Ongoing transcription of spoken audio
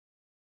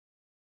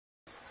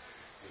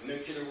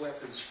nuclear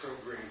weapons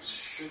programs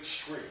should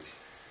shrink.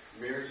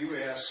 Mayor, you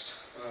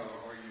asked,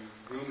 or you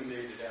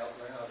ruminated out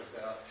loud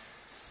about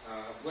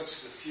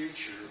what's the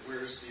future,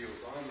 where's the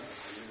Obama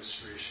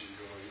administration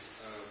going?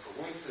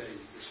 For one thing,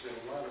 there's been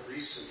a lot of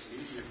recent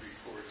media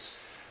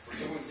reports. We're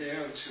going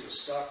down to a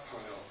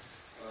stockpile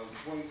of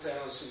 1,000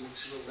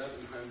 to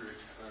 1,100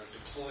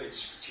 deployed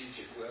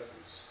strategic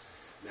weapons.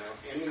 Now,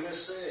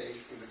 NNSA,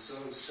 in its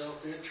own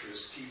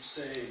self-interest, keeps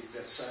saying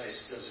that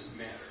size doesn't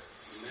matter.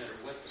 No matter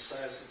what the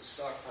size of the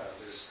stockpile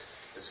is,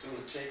 it's going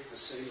to take the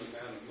same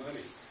amount of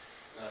money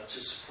to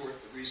support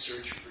the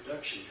research and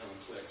production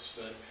complex.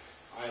 But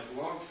I've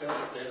long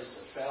felt that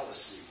is a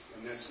fallacy,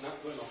 and that's not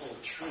going to hold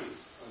true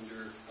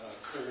under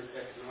current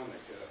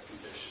economic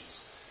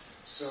conditions.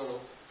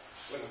 So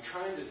what I'm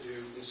trying to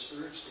do is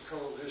urge the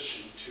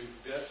coalition to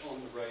bet on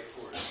the right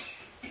horse.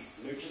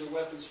 Nuclear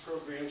weapons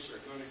programs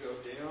are going to go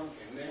down,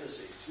 and that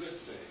is a good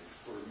thing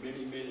for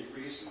many, many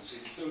reasons,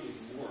 including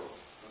moral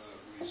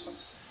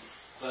reasons.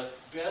 But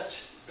bet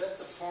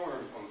the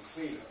farm on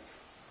cleanup.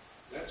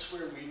 That's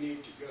where we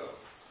need to go.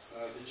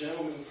 The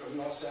gentleman from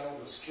Los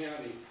Alamos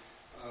County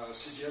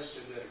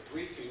suggested that a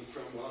briefing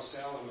from Los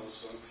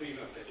Alamos on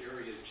cleanup at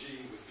Area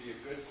G would be a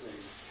good thing,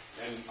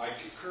 and I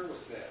concur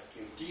with that.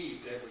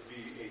 Indeed, that would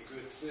be a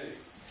good thing.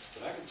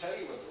 But I can tell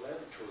you what the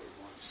laboratory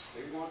wants.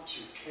 They want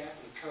to cap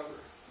and cover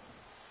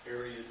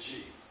Area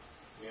G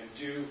and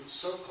do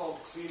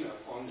so-called cleanup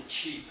on the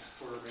cheap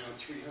for around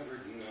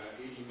 $380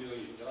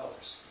 million.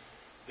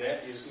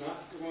 That is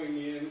not going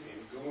in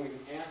and going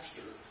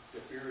after the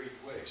buried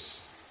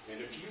waste.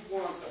 And if you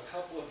want a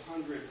couple of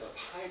hundred of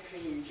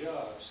high-paying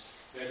jobs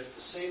that at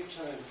the same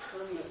time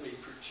permanently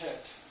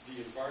protect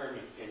the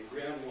environment and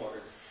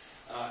groundwater,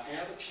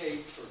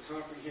 advocate for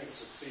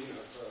comprehensive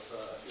cleanup of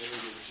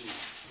Area G.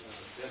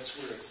 That's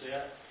where it's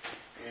at.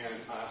 And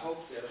I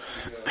hope that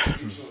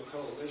the regional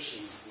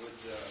coalition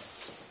would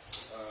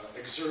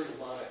exert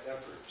a lot of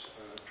effort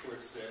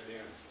towards that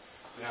end.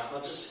 Now,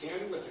 I'll just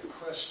end with a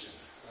question.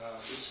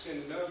 It's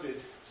been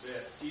noted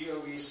that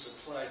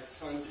DOE-supplied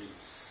funding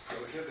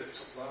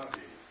prohibits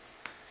lobbying.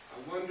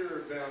 I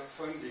wonder about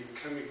funding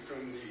coming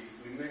from the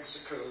New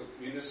Mexico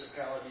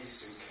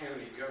municipalities and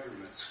county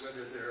governments,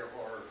 whether there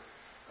are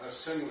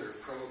similar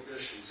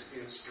prohibitions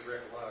against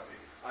direct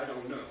lobbying. I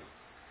don't know,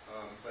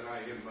 but I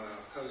am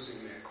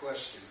posing that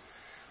question.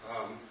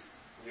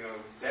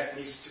 That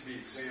needs to be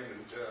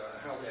examined,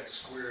 how that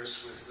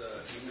squares with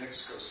New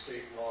Mexico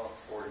state law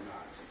or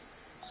not.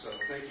 So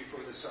thank you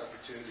for this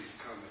opportunity to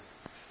comment.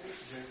 Thank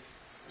you, Jim.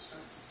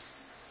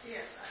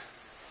 Yes,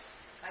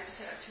 I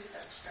just have two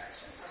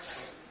abstractions. I'm not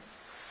going to be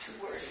too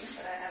wordy,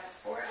 but I have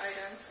 4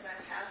 items, and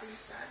I'm Kathy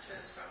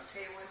Sanchez from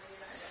Taiwan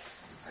United,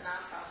 a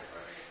nonprofit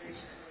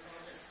organization in the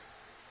northern,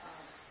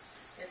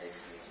 in the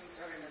communities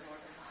or in the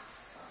northern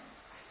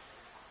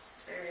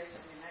areas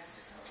of New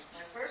Mexico.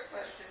 My first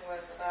question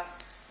was about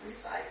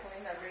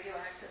recycling of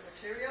radioactive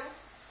material.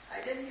 I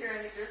didn't hear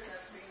any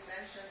business being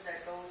mentioned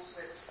that goes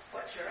with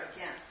what you're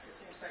against. It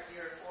seems like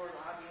you're for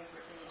lobbying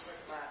for things that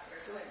the lab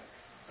are doing.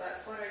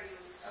 But what are you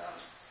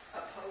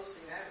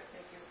opposing? I would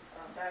think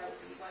that would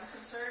be one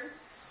concern,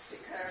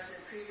 because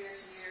in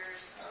previous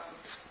years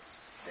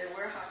there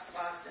were hot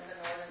spots in the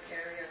northern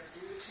areas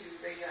due to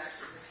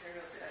radioactive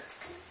materials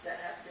that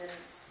have been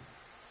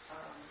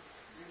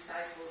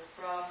recycled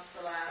from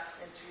the lab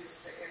into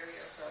the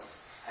area. So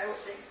I would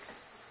think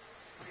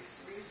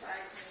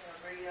recycling of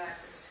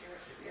radioactive material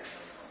should be a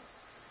no-no.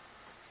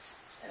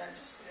 And I'm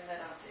just putting that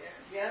out there.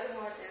 The other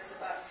one is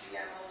about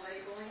GMO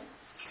labeling.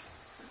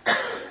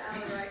 I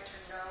would like to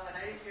know, and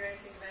I didn't hear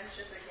anything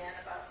mentioned again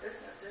about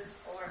businesses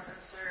or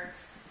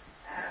concerns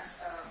as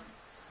a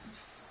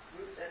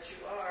group that you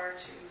are,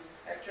 to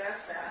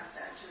address that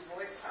and to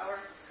voice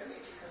our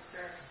community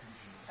concerns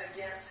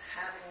against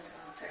having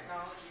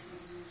technology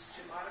we use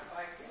to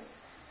modify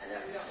things, and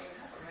that we don't even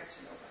have a right to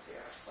know what they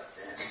are,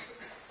 what's in it.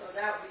 So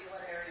that would be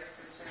one area of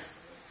concern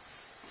for me.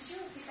 Could you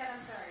repeat that?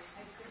 I'm sorry,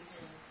 I couldn't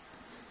hear you.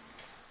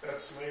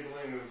 That's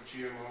labeling of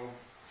GMO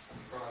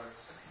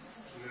products,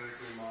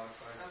 genetically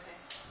modified. Okay.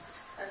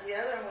 And the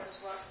other was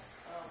what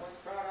was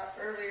brought up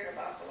earlier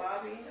about the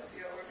lobbying of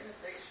your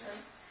organization,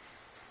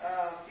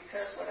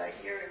 because what I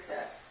hear is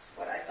that,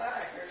 what I thought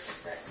I heard is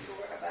that you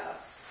were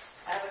about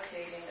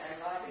advocating and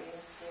lobbying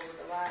for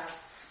the lab,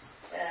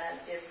 and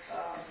if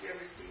you're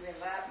receiving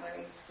lab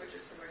money, which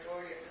is the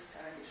majority of this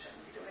time, you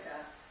shouldn't be doing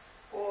that,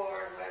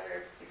 or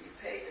whether if you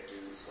pay the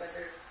dues,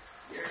 whether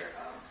you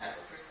have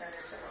a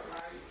percentage that will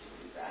allow you to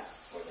do that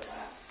for the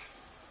lab.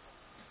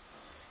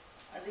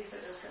 And these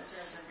are just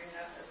concerns I'm bringing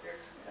up as they're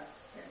coming up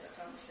in the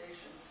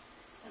conversations.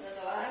 And then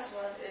the last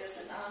one is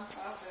the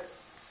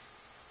nonprofits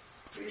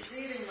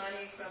receiving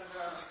money from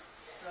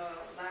the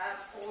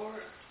lab or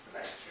the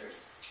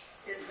lectures,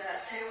 in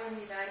that Taiwan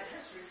United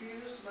has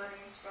refused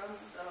monies from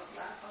the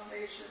Lab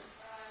Foundation,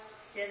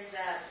 in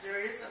that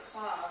there is a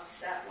clause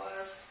that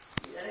was,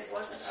 and it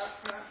wasn't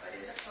upfront, but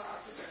in a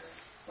clause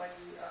when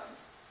you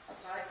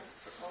apply for the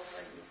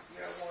proposal and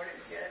you're awarded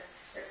to get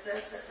it, it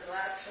says that the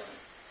lab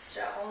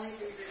shall only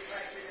be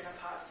reflected in a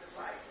positive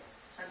light.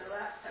 And the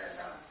lab,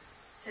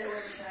 Taiwan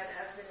United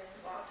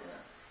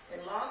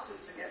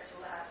lawsuits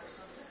against the lab for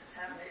some of the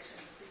contamination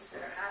and things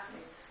that are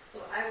happening.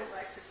 So I would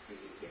like to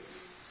see if you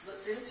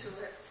looked into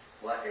it,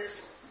 what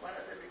is one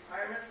of the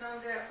requirements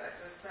on there about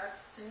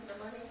accepting the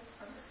money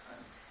on the fund?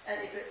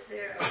 And if it's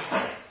there,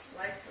 I would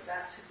like for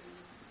that to be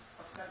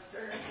of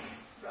concern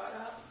brought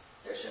up.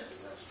 There shouldn't be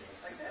no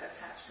strings like that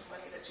attached to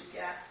money that you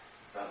get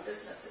from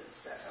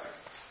businesses that are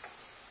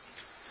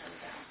come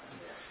down from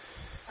there.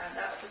 And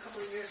that was a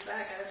couple of years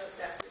back. I don't know if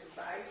that's been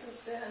by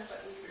since then,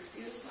 but we've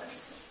refused money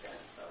since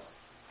then. So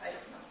I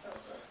don't know.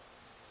 Those are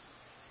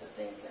the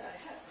things that I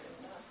have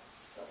written on.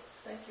 So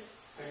thank you.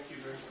 Thank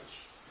you very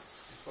much.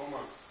 Ms.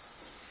 Beaumont.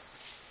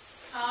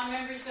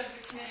 Members of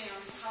the Committee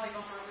on Holly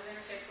Beaumont with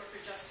Interfaith Worker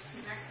Justice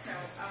New Mexico.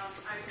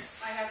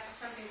 I have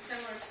something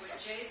similar to what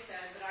Jay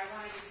said, but I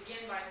wanted to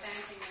begin by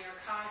thanking Mayor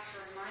Cox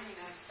for reminding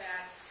us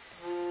that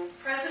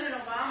President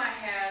Obama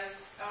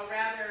has a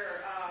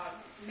rather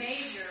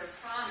major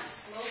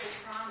promise, global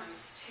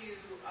promise to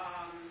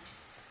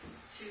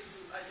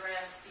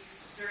address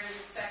during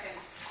the second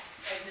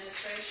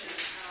administration,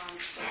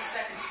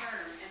 second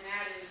term, and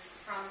that is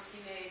the promise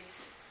he made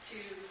to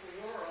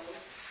the world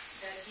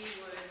that he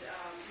would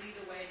lead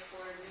the way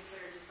toward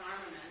nuclear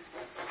disarmament.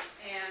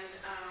 And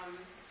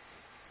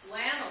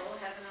LANL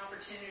has an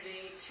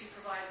opportunity to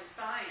provide the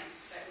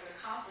science that would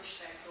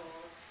accomplish that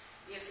goal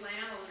if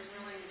LANL is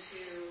willing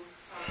to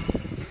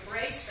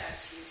embrace that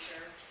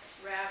future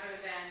rather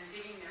than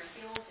digging their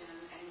heels in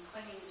and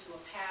clinging to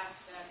a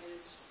past that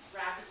is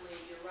rapidly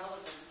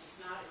irrelevant, if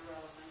not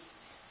irrelevant.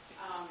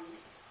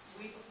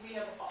 We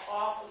have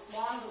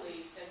long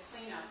believed that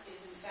cleanup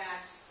is in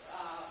fact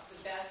the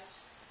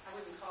best, I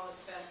wouldn't call it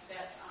the best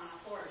bet on a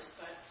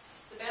horse, but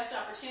the best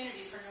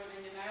opportunity for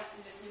northern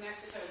New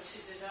Mexico to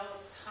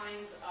develop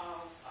kinds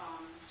of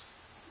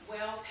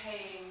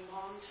well-paying,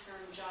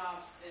 long-term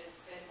jobs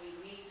that we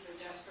need so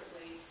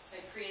desperately,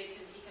 that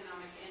creates an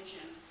economic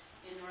engine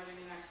in northern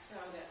New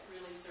Mexico that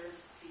really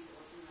serves the people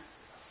of New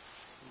Mexico.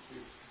 Thank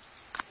you.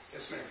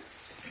 Yes, ma'am.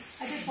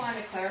 I just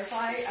wanted to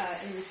clarify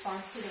in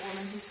response to the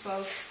woman who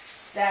spoke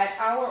that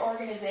our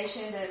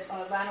organization, the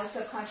LANL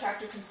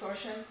Subcontractor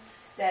Consortium,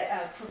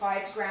 that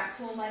provides grant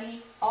pool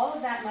money, all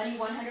of that money,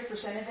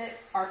 100% of it,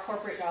 are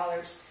corporate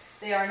dollars.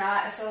 They are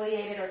not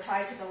affiliated or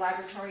tied to the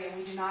laboratory, and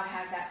we do not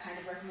have that kind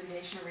of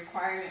recommendation or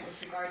requirement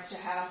with regards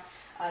to how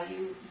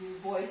you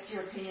voice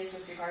your opinions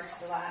with regards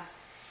to the lab.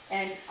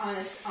 And on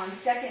the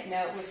second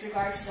note, with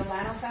regard to the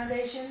LANL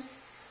Foundation,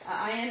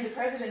 I am the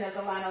president of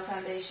the LANL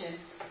Foundation,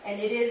 and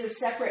it is a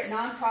separate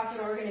nonprofit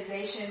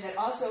organization that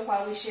also,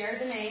 while we share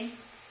the name,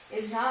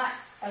 is not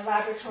a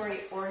laboratory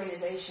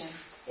organization.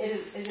 It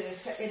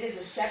is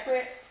a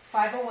separate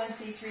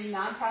 501c3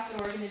 nonprofit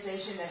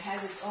organization that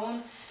has its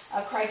own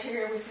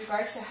criteria with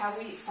regards to how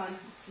we fund,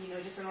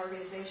 different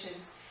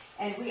organizations.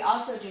 And we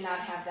also do not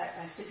have that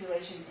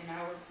stipulation in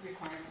our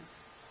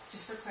requirements.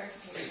 Just for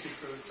clarification. Thank you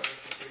for the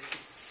clarification.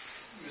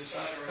 Ms.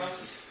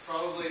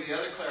 Probably the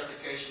other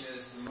clarification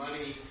is the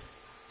money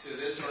to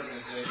this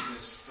organization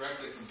is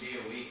directly from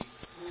DOE.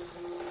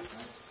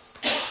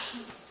 Right?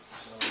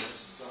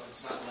 So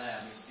it's not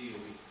lab, it's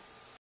DOE.